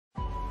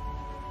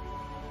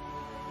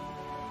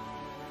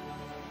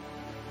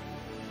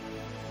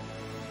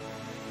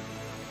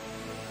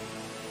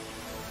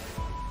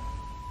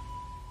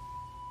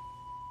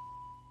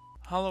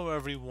Hello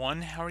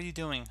everyone, how are you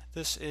doing?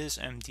 This is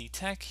MD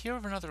Tech here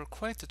with another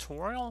quick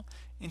tutorial.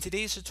 In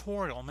today's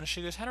tutorial, I'm going to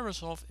show you guys how to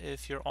resolve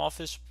if your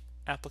Office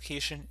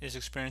application is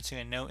experiencing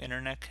a no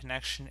internet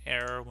connection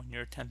error when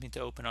you're attempting to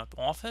open up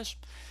Office.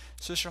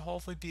 So this should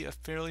hopefully be a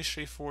fairly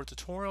straightforward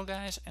tutorial,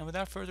 guys, and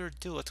without further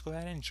ado, let's go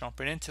ahead and jump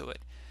right into it.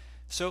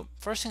 So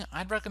first thing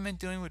I'd recommend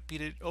doing would be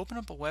to open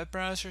up a web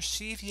browser,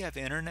 see if you have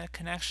internet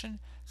connection,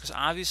 because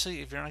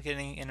obviously if you're not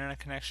getting internet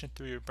connection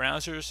through your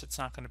browsers, it's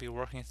not going to be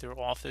working through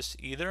Office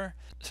either.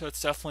 So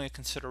it's definitely a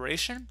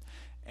consideration.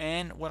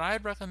 And what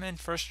I'd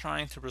recommend first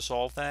trying to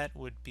resolve that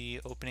would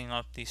be opening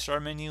up the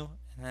start menu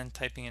and then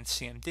typing in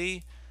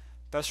CMD.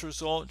 Best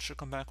result should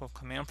come back with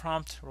command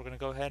prompt. We're going to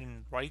go ahead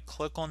and right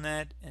click on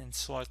that and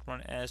select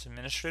run as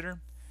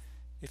administrator.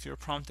 If you're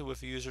prompted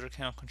with a user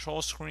account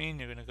control screen,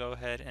 you're going to go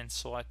ahead and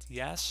select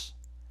yes.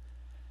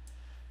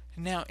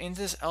 Now in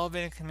this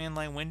elevated command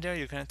line window,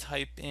 you're going to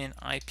type in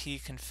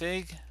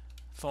ipconfig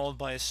followed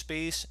by a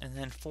space and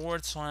then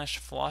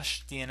 /flush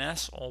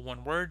DNS, all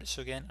one word.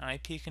 So again,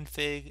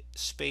 ipconfig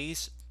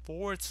space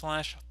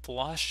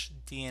 /flush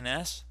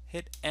DNS.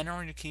 Hit enter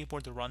on your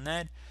keyboard to run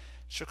that.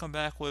 Should come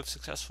back with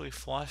successfully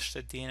flushed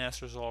the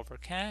DNS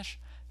resolver cache.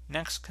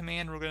 Next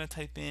command we're going to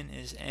type in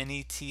is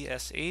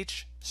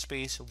netsh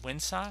space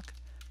winsock,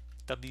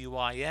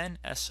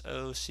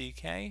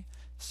 winsock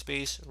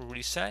space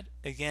reset.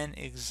 Again,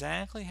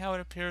 exactly how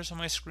it appears on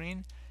my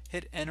screen.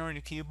 Hit enter on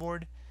your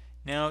keyboard.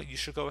 Now you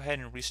should go ahead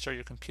and restart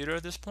your computer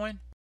at this point.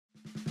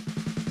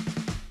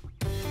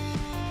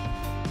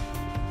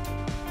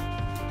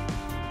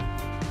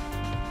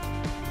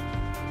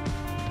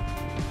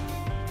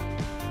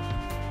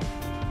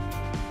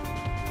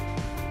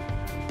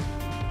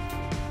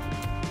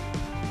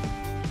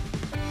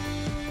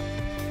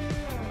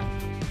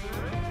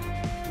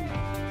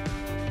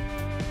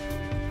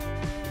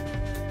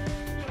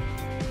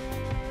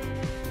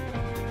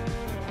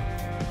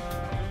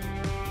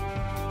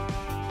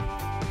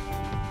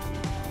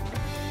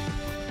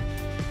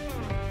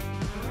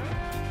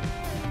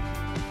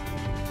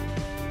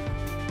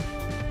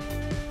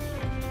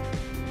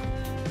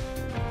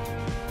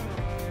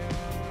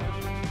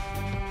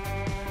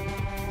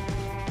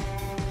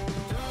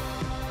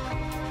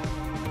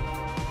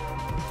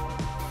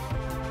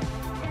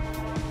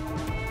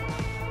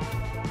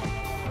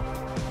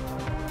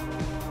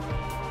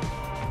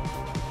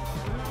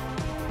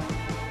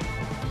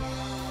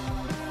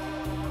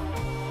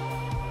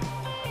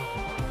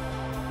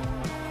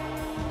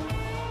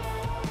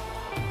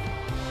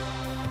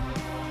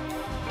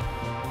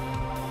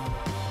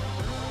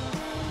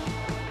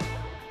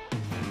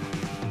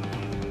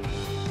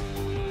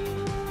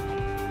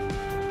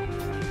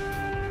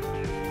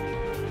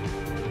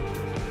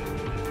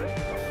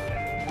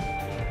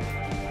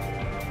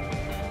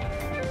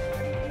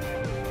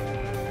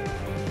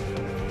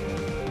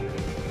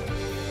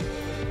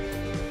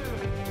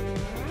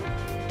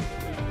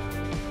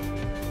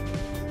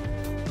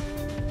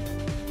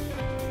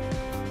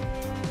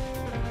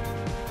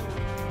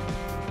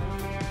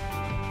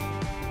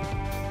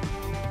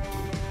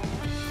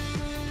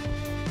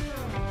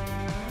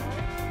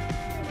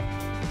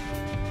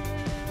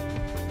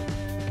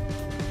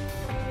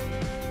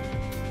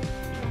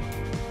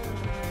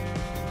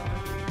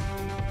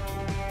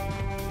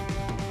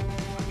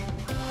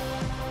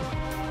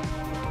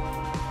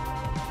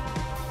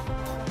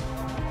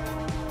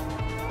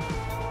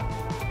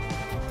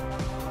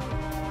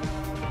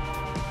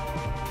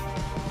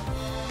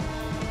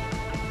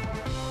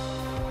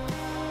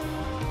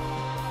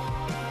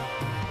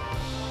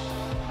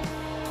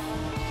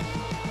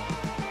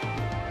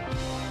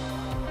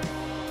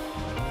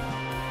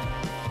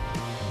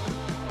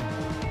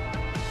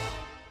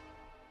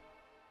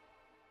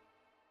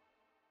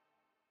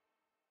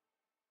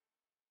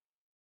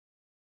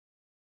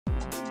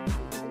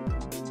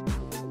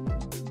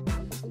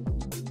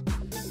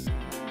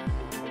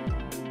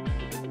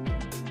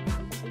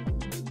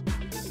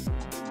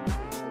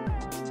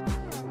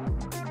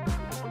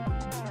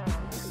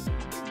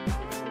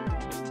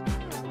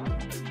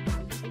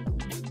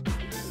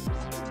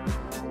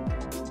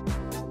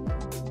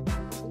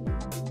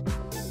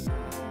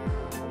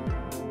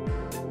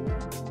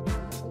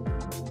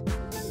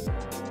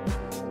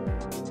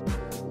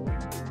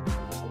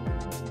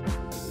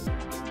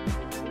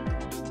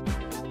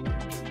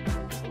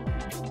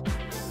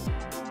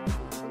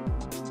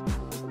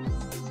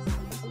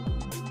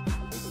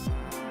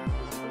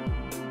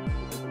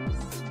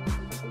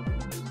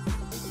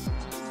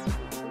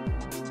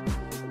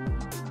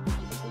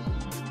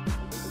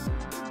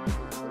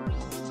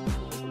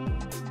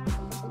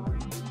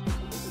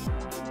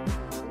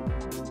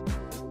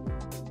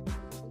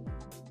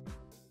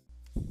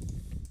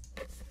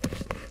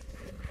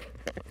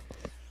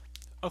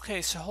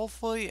 Okay, so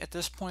hopefully at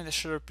this point I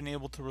should have been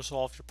able to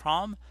resolve your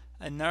problem.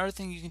 Another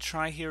thing you can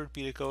try here would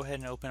be to go ahead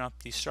and open up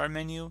the start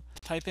menu,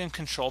 type in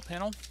control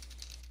panel.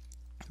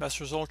 Best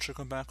result should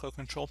come back with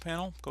control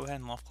panel. Go ahead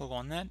and left click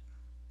on that.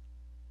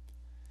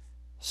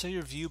 Set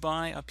your view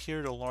by up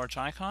here to large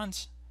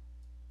icons,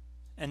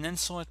 and then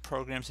select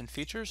programs and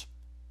features.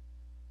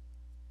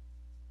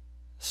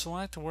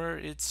 Select where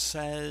it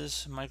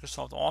says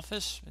Microsoft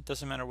Office. It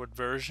doesn't matter what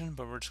version,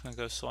 but we're just going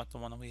to go select the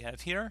one that we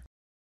have here.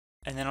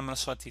 And then I'm going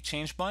to select the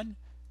change button.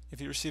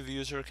 If you receive a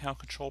user account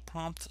control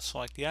prompt,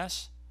 select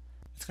yes.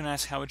 It's going to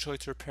ask how would you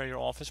like to repair your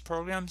Office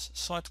programs.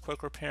 Select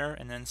quick repair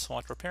and then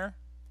select repair.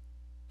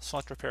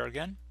 Select repair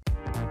again.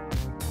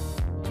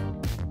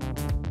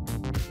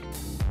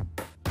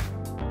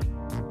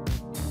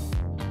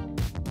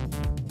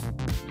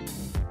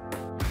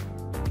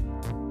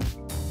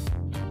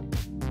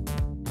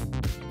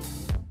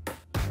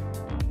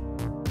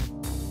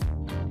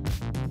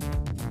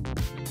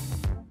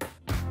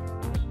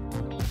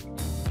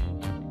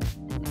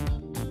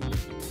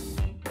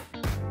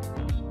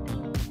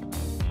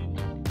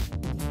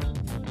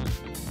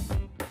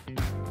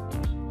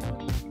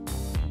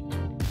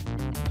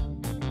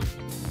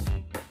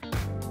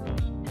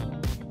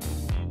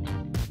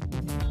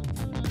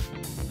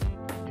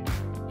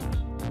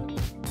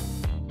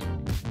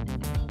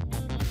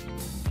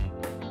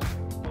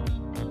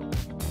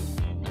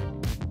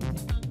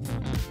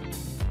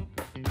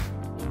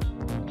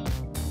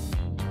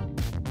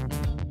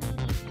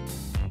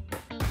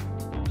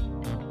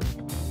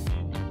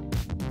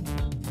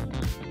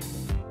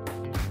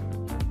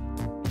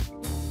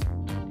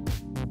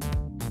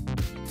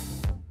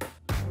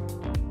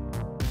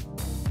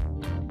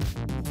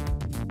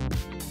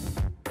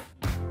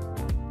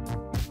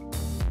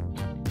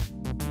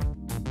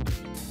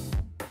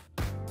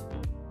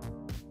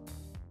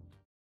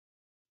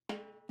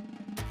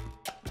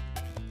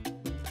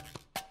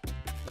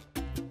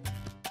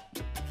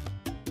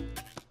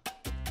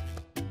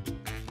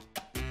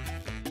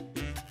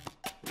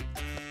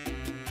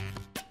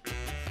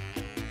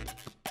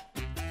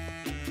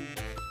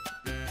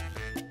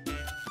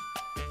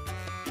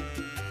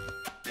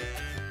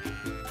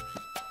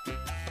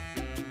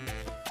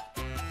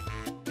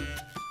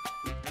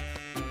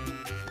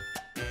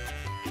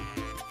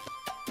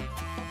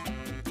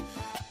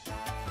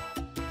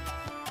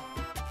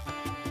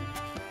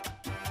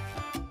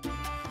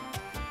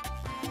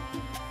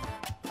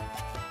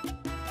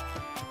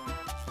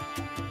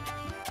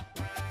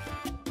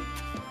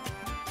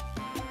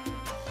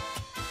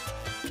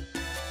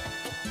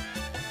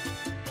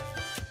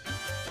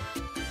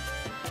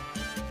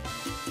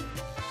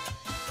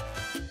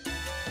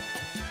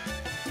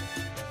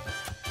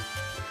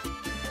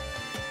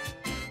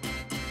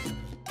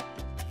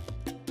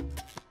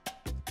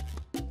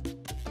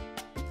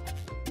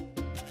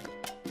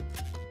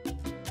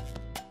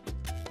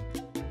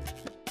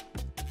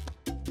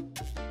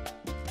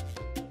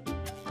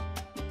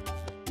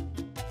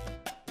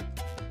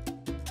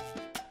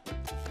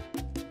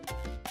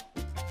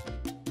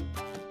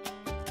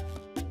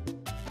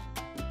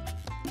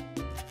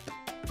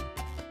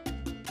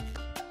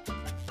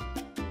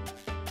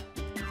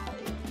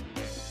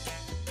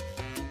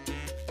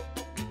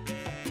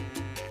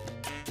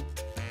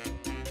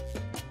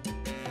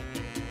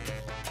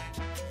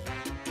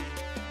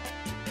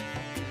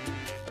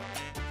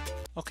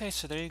 Okay,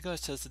 so there you go.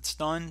 It says it's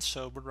done,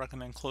 so would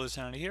recommend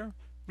closing out of here,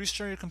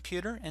 restart your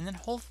computer, and then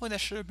hopefully that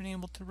should have been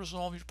able to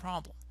resolve your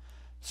problem.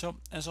 So,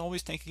 as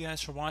always, thank you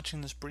guys for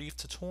watching this brief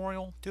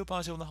tutorial. Do hope I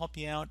was able to help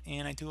you out,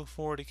 and I do look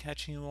forward to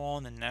catching you all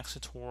in the next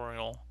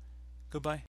tutorial. Goodbye.